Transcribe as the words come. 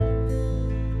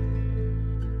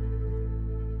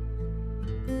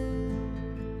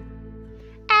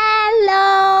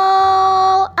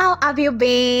you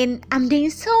been? I'm doing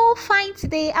so fine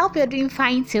today. I hope you're doing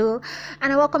fine too.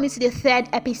 And I welcome you to the third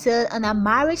episode on our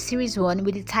marriage series one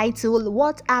with the title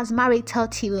 "What Has Marriage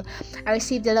Taught You?" I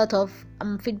received a lot of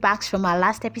feedbacks from our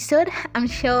last episode. I'm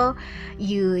sure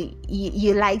you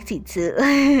liked it too.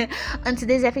 On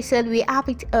today's episode, we have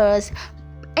with us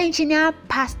engineer,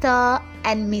 pastor,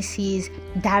 and Mrs.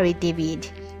 Dari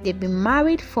David. They've been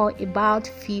married for about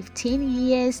 15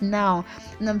 years now,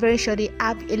 and I'm very sure they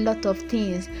have a lot of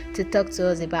things to talk to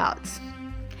us about.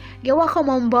 You're welcome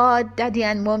on board, Daddy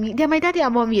and Mommy. They're my daddy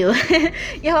and mommy. You're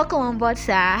welcome on board,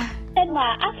 sir.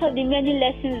 Emma, out of the many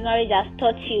lessons marriage has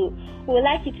taught you, we would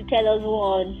like you to tell us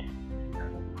one.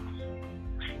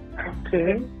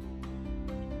 Okay.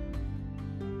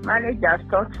 Marriage has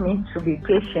taught me to be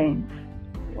patient.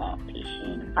 Wow,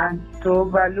 patient. And to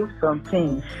overlook some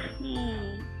things.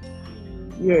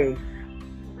 Yes.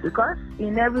 Because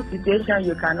in every situation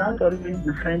you cannot always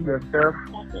defend yourself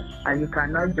and you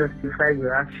cannot justify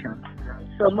your action.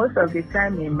 So most of the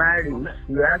time in marriage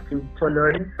you have to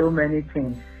tolerate so many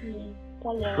things.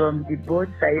 From the both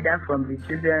sides, either from the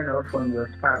children or from your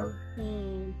spouse.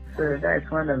 So that's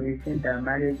one of the things that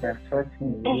marriage has taught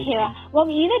me. Well,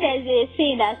 you know, there's a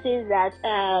saying that says that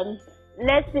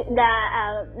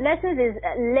lessons is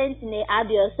learned in a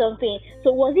hobby or something.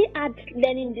 So was it hard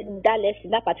learning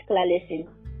that particular lesson?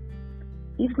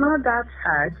 It's not that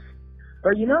hard,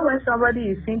 but you know, when somebody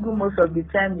is single, most of the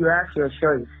time you have your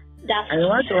choice. And you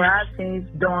want to have things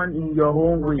done in your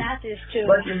own way. That is true.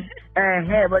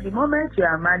 But the moment you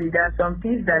are married, there are some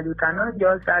things that you cannot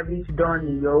just have it done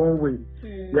in your own way.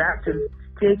 You have to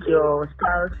take your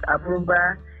spouse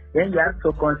approval. Then you have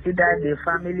to consider the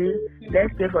family.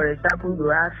 Let's say, for example, you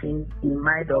have in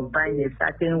mind of buying a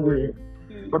certain way.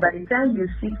 But by the time you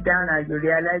sit down and you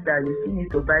realize that you still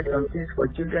need to buy some things for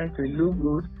children to look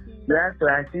good, you have to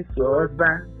assist your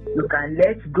husband. You can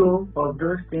let go of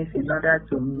those things in order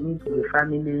to meet the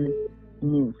family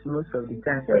needs most of the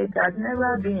time. So it has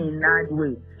never been in that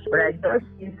way. But I just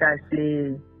see it as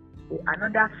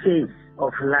another phase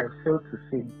of life, so to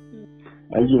say.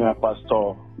 Engineer,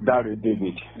 Pastor Dari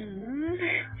David.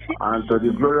 And to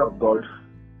the glory of God,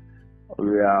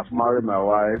 we have married my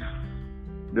wife.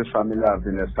 This family has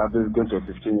been established going to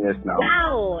 15 years now.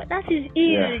 Wow, that is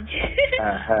huge.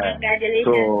 Yeah. Congratulations.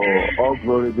 So all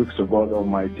glory be to God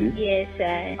Almighty. Yes,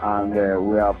 sir. And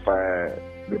we have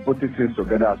been putting things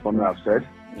together as Mommy have said.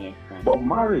 Yes, sir. But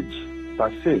marriage,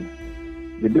 per se,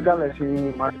 the bigger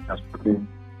lesson marriage has put me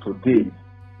today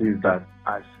is that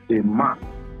as a man,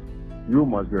 you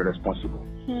must be responsible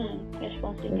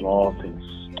in all things.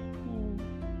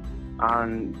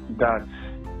 And that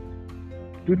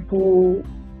people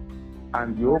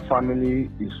and your family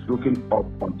is looking up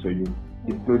onto you,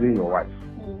 including your wife.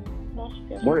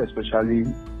 More especially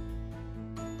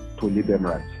to lead them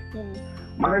right.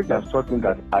 Marriage has taught me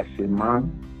that as a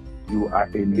man, you are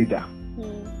a leader.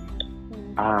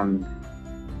 And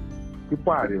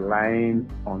people are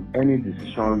relying on any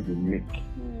decision you make.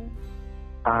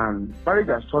 And marriage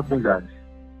has taught me that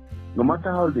no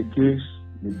matter how the case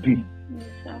may be,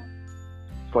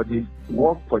 for the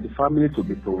work, for the family to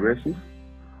be progressive,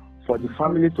 for the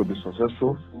family to be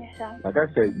successful, like I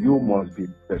said, you must be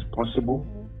responsible,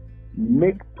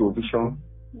 make provision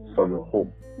for your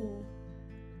home.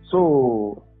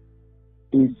 So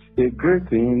it's a great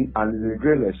thing and it's a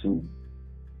great lesson.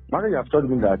 Marriage has taught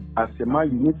me that as a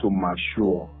man, you need to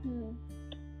mature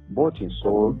both in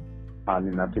soul and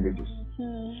in activities.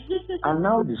 And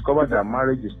now discover that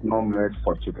marriage is not meant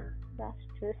for children. That's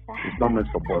true, sir. It's not meant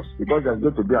for us because there's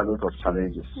going to be a lot of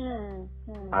challenges.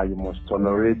 And you must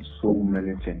tolerate so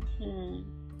many things.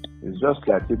 It's just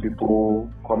like two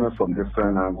people coming from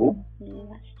different angles,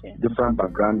 different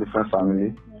background, different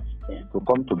family, to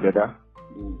come together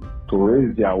to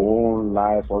raise their own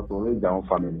life or to raise their own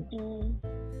family.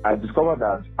 I discovered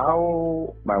that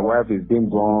how my wife is being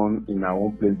born in her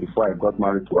own place before I got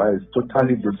married to her is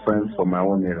totally different from my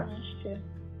own era.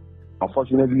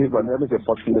 Unfortunately, but let me say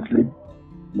fortunately,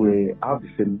 we have the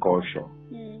same culture.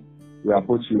 We are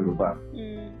both Yoruba.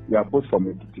 We are both from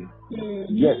Ekiti.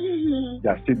 Yes,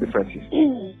 there are still differences.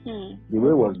 The way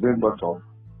I was being brought up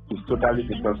is totally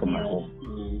different from my home.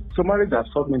 So marriage has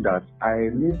taught me that I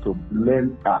need to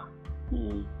learn her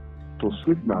to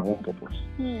suit my own purpose.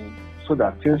 So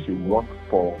that things will work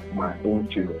for my own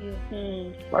children.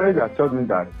 Marriage has taught me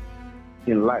that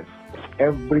in life,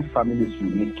 every family is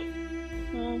unique.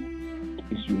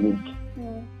 It's unique.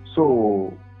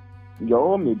 So your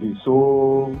own may be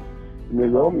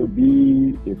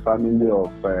a family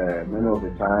of many of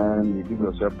the time you give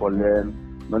yourself problem,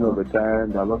 Many of the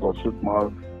time, there are a lot of shoot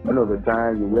mouth. Many of the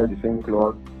time, you wear the same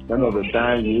clothes. Many of the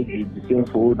time, you eat the same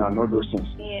food and all those things.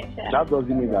 Yes, that doesn't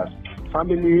mean that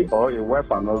family or a wife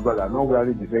and husband are not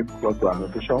wearing the same clothes to an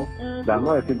occasion. They are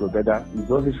not eating together. It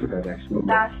doesn't show that there's no.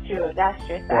 That's true,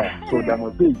 sir. Yeah. So there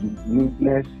must be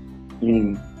uniqueness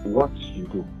in what you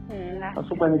do. That's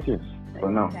so many things for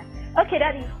now. Okay,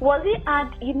 Daddy, was it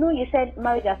hard? You said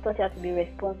marriage has taught you to be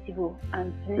responsible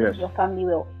and to lead your family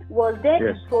well. Was there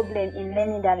a problem in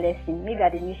learning that lesson, maybe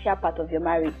at the initial part of your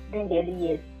marriage, during the early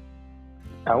years?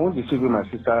 I won't deceive with my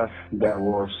sister, there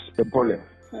was a problem.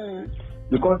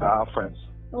 Because I have friends.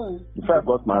 Before I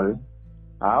got married,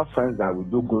 I have friends that we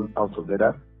do good out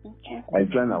together. Okay. I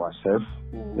join ourselves,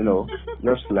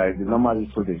 just like the normal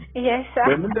today. Yes, sir.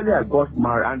 But immediately I got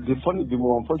married, and the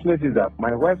more unfortunate is that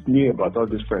my wife knew about all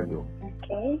these friends.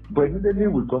 Okay. But immediately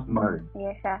we got married.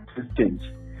 Yes, sir. Things changed.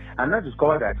 And I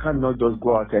discovered that I cannot just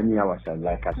go out anyhow as I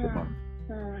like as a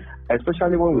man.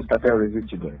 Especially when we started raising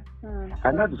children.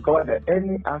 And I discovered that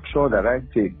any action that I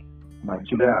take, my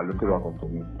children are looking up to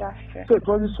me. That's true. So it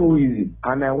wasn't so easy.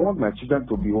 And I want my children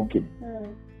to be okay.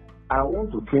 I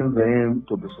want to train them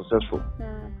to be successful.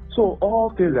 So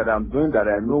all things that I'm doing that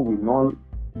I know will not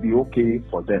be okay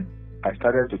for them, I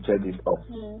started to check this off.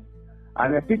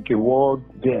 And I picked a word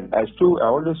then. I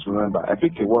always remember. I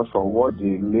picked a word from what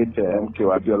the late MK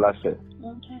Abiola said.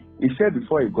 Okay. He said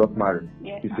before he got married,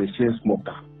 he's a chain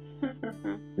smoker.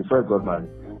 Before he got married.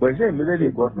 But he said immediately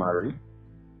he got married,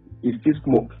 he still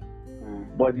smoked.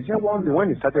 But he said one day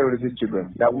when he started raising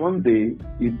children, that one day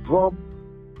he dropped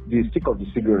the stick of the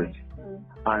cigarette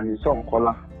and his son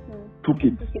Kola took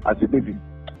it as a baby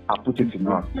and put it in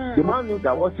mouth. The man knew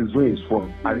that what he's doing is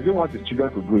fun and he didn't want his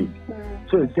children to do it.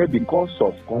 So he said because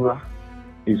of Kola,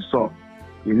 his son,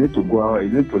 he need to go out, he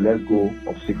need to let go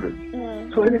of cigarettes.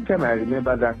 So anytime I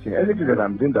remember that thing, anything that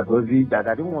I'm doing that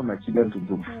I don't want my children to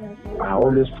do, I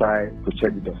always try to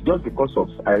check it off. Just because of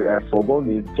I forgot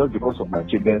it, just because of my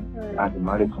children and the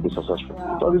marriage to be successful.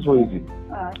 Wow. It's always so easy.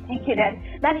 Thank you, Dad.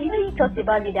 Now you talked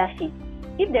about leadership.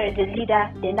 If there is a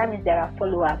leader, then that means there are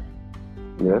followers.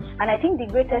 Yes. And I think the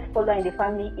greatest follower in the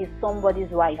family is somebody's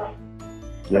wife.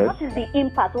 So Yes. what is the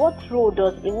impact? What role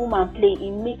does a woman play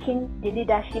in making the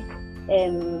leadership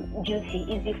duty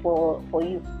easy for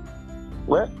you?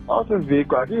 Well, also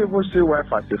vehicle, I didn't even see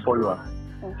wife as a follower.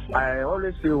 Okay. I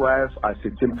always see wife as a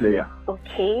team player.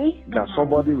 Okay. That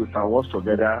somebody we can work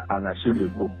together and achieve a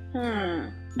goal.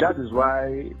 That is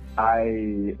why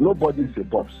nobody is a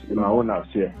boss in my own house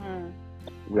here.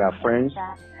 We are friends.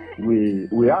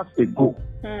 We have a goal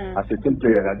as a team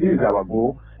player. That this is our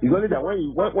goal. It's only that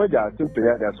when they are a team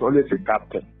player, there's always a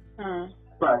captain.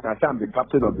 So I can say I'm the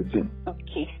captain of the team.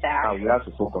 Okay, sir. And we have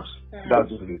to focus.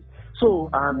 That's it. So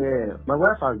my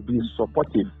wife has been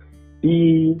supportive.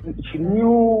 She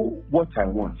knew what I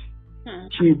want.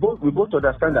 We both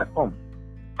understand that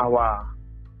our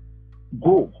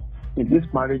goal in this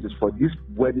marriage is for this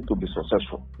wedding to be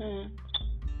successful.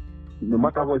 No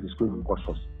matter what is going to cost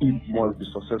us, it must be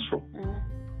successful.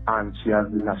 And she has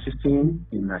been assisting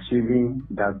in achieving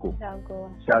that goal.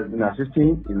 She has been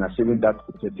assisting in achieving that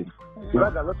objective. There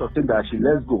are a lot of things that she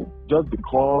lets go just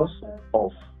because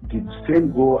of the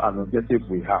same goal and objective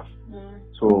we have.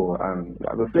 So,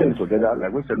 we're playing together,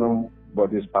 like we said,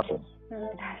 nobody's perfect.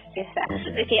 Yes, sir.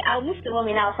 Okay, I'll move to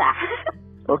mommy now, sir.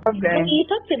 Okay. You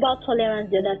talked about tolerance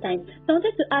the other time. So I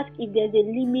wanted to ask if there's a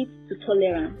limit to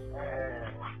tolerance.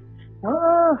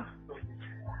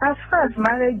 As far as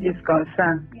marriage is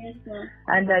concerned, Yes, ma'am.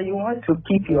 and that you want to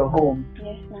keep your home,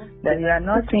 Yes, ma'am. that you are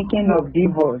not thinking of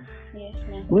divorce, Yes,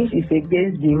 ma'am. which is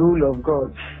against the rule of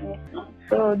God. Yes, ma'am.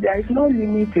 So there is no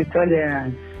limit to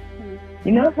tolerance.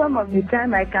 Some of the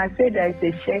time I can say there is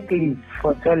a checklist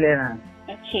for tolerance.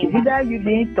 Okay. It's either you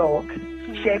didn't talk,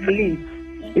 checklist.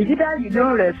 It's either you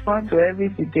don't respond to every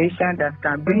situation that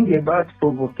can bring about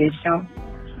provocation,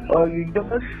 or you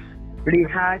just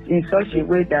react in such a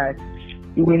way that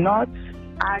you will not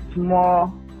add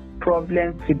more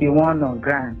problems to the one on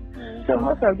ground. So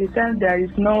most of the time there is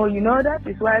no, that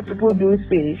is why people do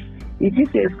say it is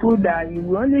a school that you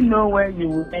will only know where you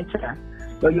will enter,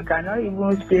 but you cannot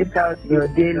even space out your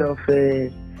day of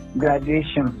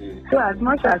graduation. So as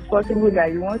much as possible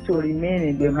that you want to remain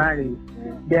in the marriage,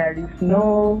 there is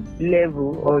no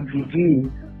level or degree,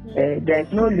 there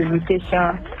is no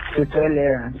limitation to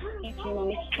tolerance.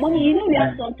 Mommy, we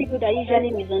have some people that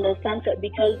usually misunderstand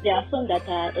because there are some that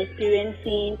are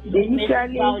experiencing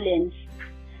domestic violence.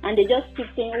 And they just keep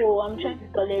saying, oh, I'm trying to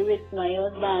tolerate my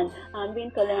husband. I'm being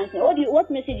tolerant.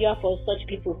 What message do you have for such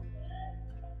people?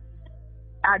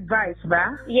 Advice,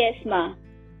 ba? Yes, ma.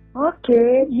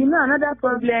 Okay. Another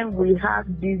problem we have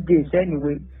these days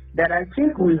anyway that I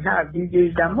think we have these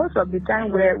days, that most of the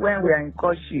time when we are in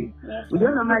courtship, we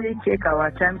don't normally take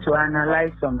our time to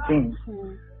analyze some things.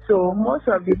 So most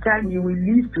of the time you will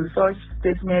lead to such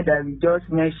statement that we just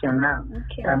mentioned now.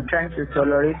 I'm trying to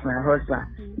tolerate my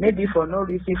husband. Maybe for no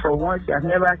reason, for once you have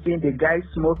never seen the guy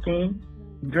smoking,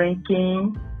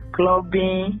 drinking,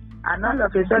 clubbing, and all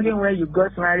of a sudden when you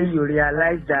got married you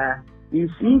realize that he's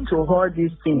into all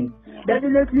these things.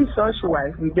 Definitely such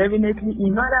wife will definitely,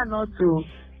 in order not to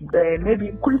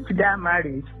maybe quit that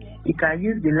marriage, you can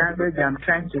use the language, I'm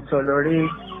trying to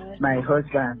tolerate my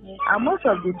husband. And most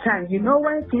of the time, you know,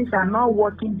 when things are not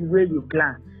working the way you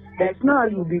plan, there's no how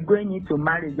you'll be going into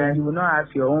marriage and you will not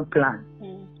have your own plan.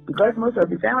 Because most of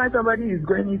the time when somebody is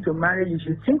going into marriage, you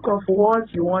should think of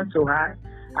what you want to have.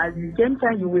 At the same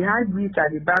time, you will have it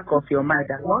at the back of your mind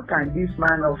that what can this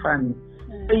man offer me?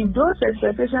 So if those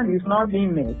expectations is not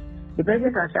being met, the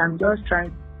person can say, I'm just trying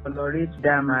to tolerate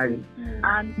that marriage.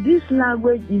 And this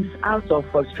language is out of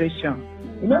frustration.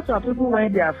 You know, some people,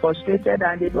 when they are frustrated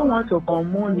and they don't want to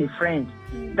commune a friend,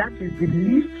 that is the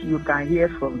least you can hear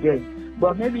from them.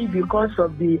 But maybe because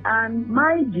of and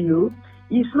mind you,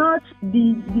 it's not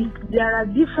there are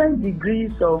different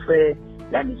degrees of,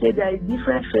 let me say, there are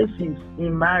different phases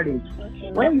in marriage.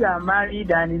 When you are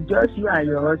married and it's just you and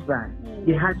your husband,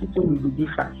 the attitude will be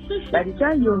different. By the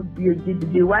time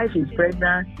the wife is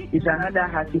pregnant, it's another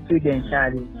attitude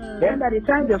entirely. Then by the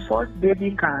time the first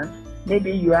baby comes,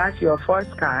 maybe you have your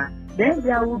first car, then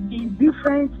there will be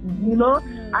different, you know,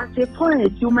 at a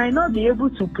point you might not be able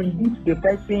to predict the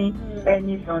person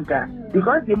any longer.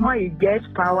 Because the more you get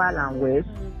power and wealth,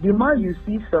 the more you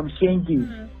see some changes.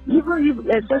 Even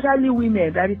if, especially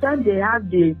women, by the time they have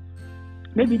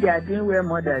maybe they are doing well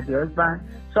more than the husband,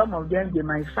 some of them, they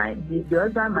might find, the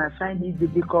husband might find it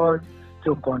difficult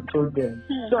to control them.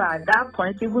 So at that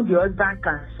point, even the husband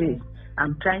can say,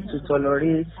 I'm trying to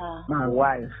tolerate my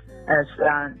wife.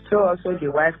 And so also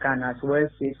the wife can as well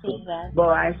say so. But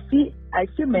I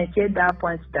still maintain that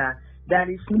point that there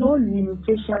is no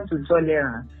limitation to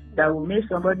tolerance that will make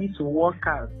somebody to work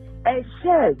out,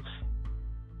 except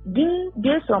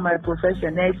based on my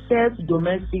profession, except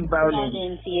domestic violence.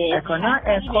 I cannot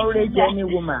encourage any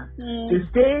woman to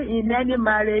stay in any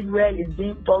marriage where it's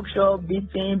being punctured,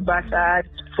 beaten, battered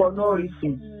for no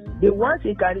reason.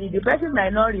 The person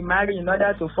might not remarry in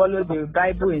order to follow the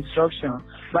Bible instruction,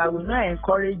 but I will not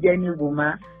encourage any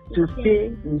woman to stay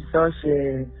in such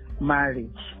a marriage.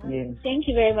 Yes. Thank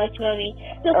you very much, Mommy.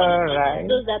 So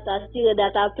those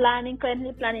that are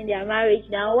currently planning their marriage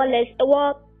now,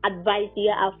 what advice do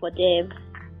you have for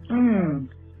them?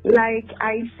 Like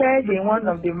I said in one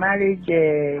of the marriage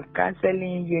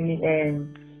counseling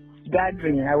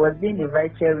gathering I was being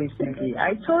invited recently,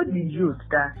 I told the youth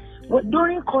that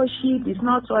during courtship, it's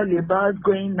not all about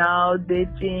going out,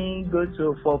 dating,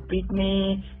 for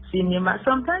picnic, cinema.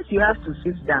 Sometimes you have to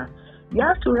sit down. You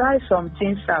have to write some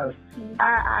things out.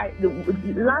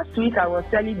 Last week I was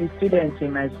telling the students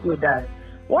in my school that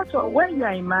when you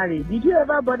are in marriage, did you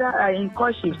ever bother in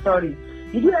courtship?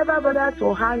 Did you ever bother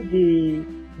to have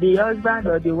the husband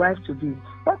or the wife to be?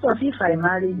 What if I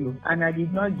marry you and I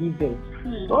did not give birth?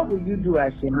 What will you do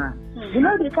as a man? You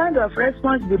know the kind of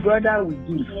response the brother will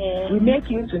give. We make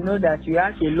you to know that you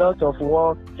have a lot of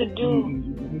work to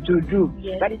do.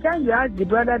 By the time you ask the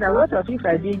brother that what if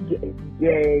I did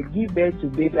give birth to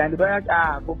baby, and the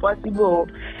brother for possible,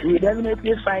 we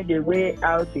definitely find a way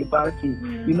out about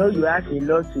it. You know you have a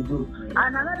lot to do.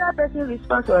 And another person's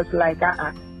response was like,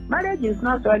 marriage is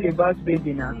not all about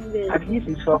baby now. At least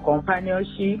it's for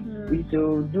companionship. Is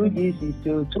to do this, is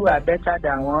to two are better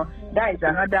than one. That is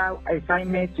another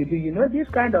assignment to do. You know, this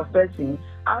kind of person,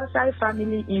 outside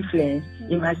family influence,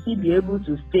 he might still be able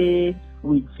to stay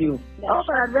with you. Or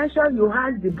for adventure, you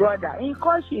have the brother. In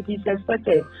courtship, it's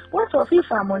expected. What if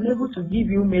I'm unable to give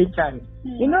you male child?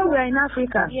 You know, we're in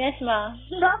Africa. Yes, ma'am.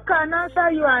 Some can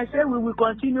answer you and say, we will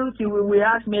continue till we will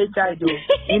have male child.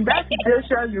 In that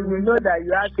situation, you will know that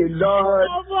you have a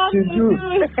lot to do.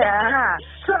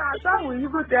 So some will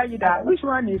even tell you that which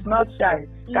one is not shy.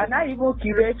 Can I even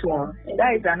curate one?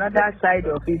 That is another side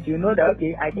of it. You know that,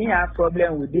 okay, I didn't have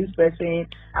problem with this person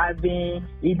having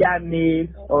either male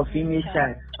or female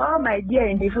child. Oh, my dear,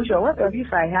 in the future, what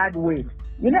if I had weight?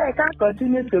 You know, I can't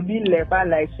continue to be leper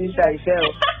like Sister Ishel.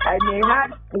 I may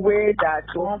have weight at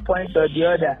one point or the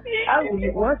other.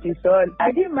 What is all?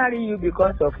 I didn't marry you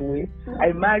because of weight.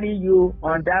 I marry you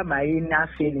under my inner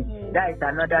feeling. That is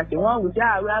another thing. One would say,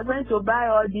 we are going to buy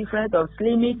all different of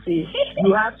slimity.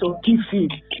 You have to keep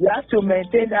fit. You have to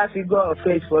maintain that figure of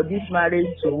face for this marriage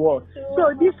to work.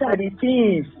 So these are the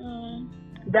things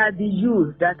that the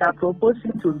youth that are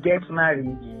proposing to get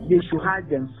married they should ask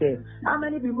themselves, how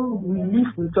many people will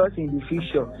live with us in the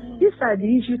future? These are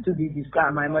the issues to be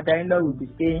discussed. My mother-in-law will be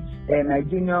saying, my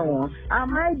junior one,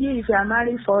 and mind you, if you are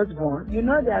married firstborn, you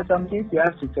know there are some things you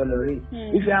have to tolerate.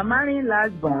 If you are married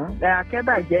lastborn, there are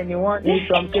anyone in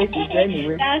some cases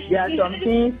anyway, there are some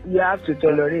things you have to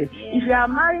tolerate. If you are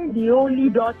married the only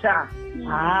daughter,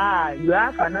 you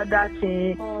have another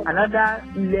thing, another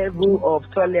level of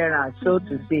tolerance, so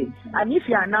to say. And if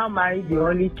you are now married the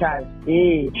only child,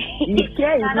 if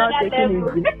care is not taken,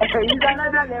 it's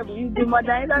another level. It's the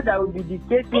mother-in-law that will be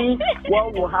dictating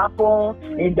what will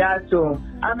happen in that home.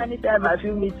 How many times have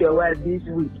you meet your wife this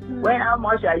week? How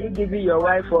much are you giving your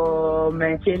wife for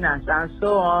maintenance, and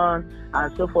so on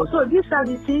and so forth? So these are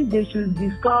the things they should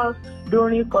discuss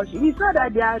during courtship. It's not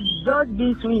that they are just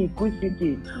being too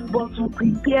inquisitive, but to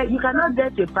prepare. You cannot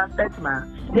get a perfect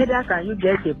man, neither can you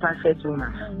get a perfect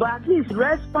woman. But at least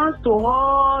response to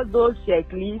all those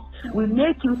checklists will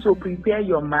make you to prepare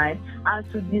your mind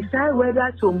and to decide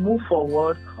whether to move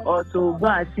forward or to go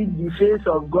and seek the face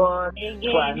of God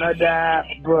for another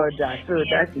brother. So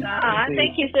that is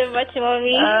thank you so much,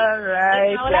 Mommy. All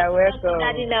right, you're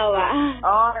welcome.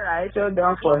 All right, hold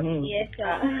on for him. Yes,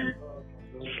 sir.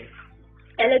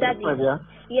 Hello, Daddy.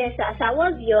 Yes, sir. So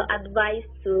what's your advice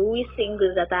to we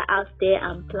singles that are out there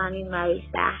and planning marriage,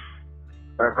 sir?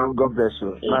 God bless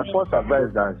you. Amen. My first advice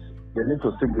is that they need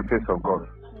to seek the face of God.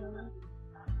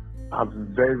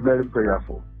 I'm very, very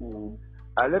prayerful.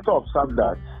 I later observed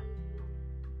that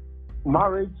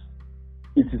marriage,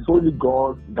 it is only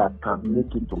God that can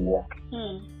make it to work.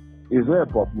 It's not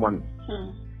about money.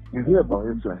 It's not about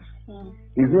influence.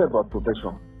 It's not about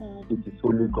protection. It is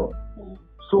only God.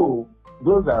 So,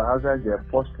 those that are outside there,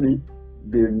 firstly,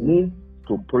 they need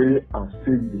to pray and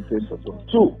seek the face of God.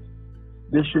 Two,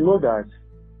 they should know that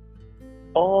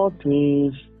all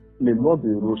things may not be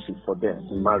rosy for them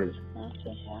in marriage.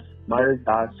 Marriage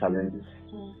has challenges.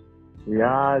 It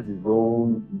has its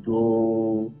own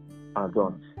do and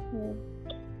don'ts.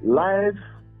 Life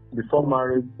before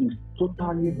marriage is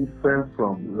totally different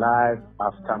from life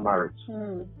after marriage.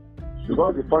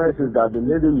 Because the point is that the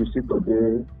lady you see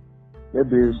today,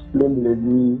 maybe slim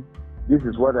lady, this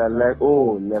is what I like.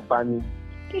 Oh, Lepani.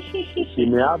 She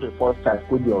may have a first time.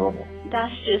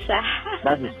 That's true, sir.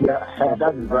 That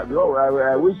is right. No,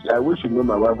 I wish you knew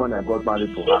my wife when I got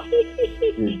married to her.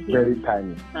 She's very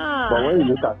tiny. But when you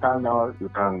look at her now, you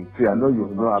can see. I know you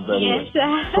know her very well. Yes,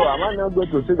 sir. So am I not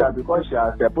going to say that because she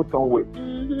has put on weight?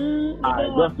 I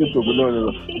just need to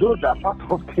no. Those are part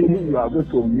of things you are going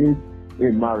to meet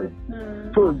in marriage.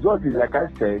 So just like I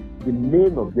said, the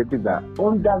main objective is that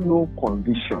under no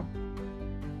condition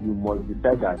you must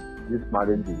decide that this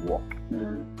marriage will work.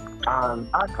 And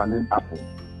how can it happen?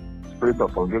 Spirit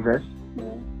of forgiveness,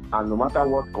 and no matter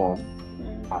what comes,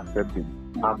 accepting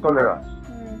and tolerance.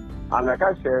 And like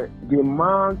I said, the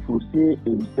man should see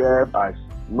himself as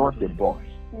not a boss.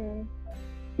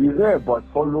 He's not about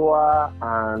follower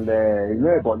and he's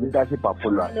not about leadership and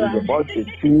follower. He's about a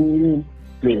team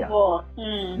player.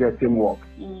 The teamwork.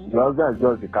 The husband is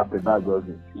just the captain, that's just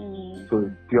it. So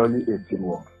it's purely a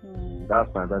teamwork. That's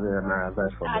my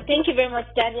advice for me. Thank you very much,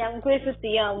 Daddy. I'm grateful to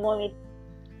you and Mommy.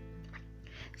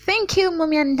 Thank you,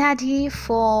 Mommy and Daddy,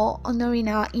 for honoring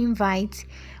our invite.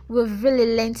 We've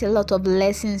really learned a lot of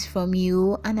lessons from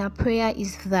you, and our prayer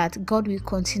is that God will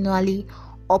continually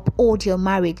uphold your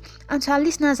marriage. And to our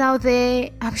listeners out there,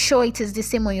 I'm sure it is the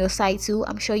same on your side too.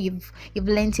 I'm sure you've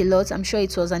learned a lot. I'm sure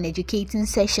it was an educating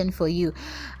session for you,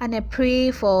 and I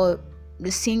pray for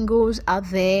the singles out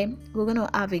there. We're going to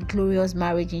have a glorious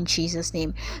marriage in Jesus'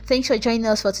 name. Thanks for joining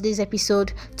us for today's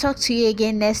episode. Talk to you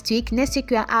again next week. Next week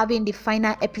we are having the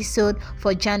final episode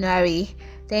for January.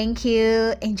 Thank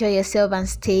you. Enjoy yourself and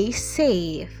stay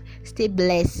safe. Stay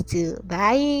blessed too.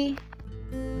 Bye.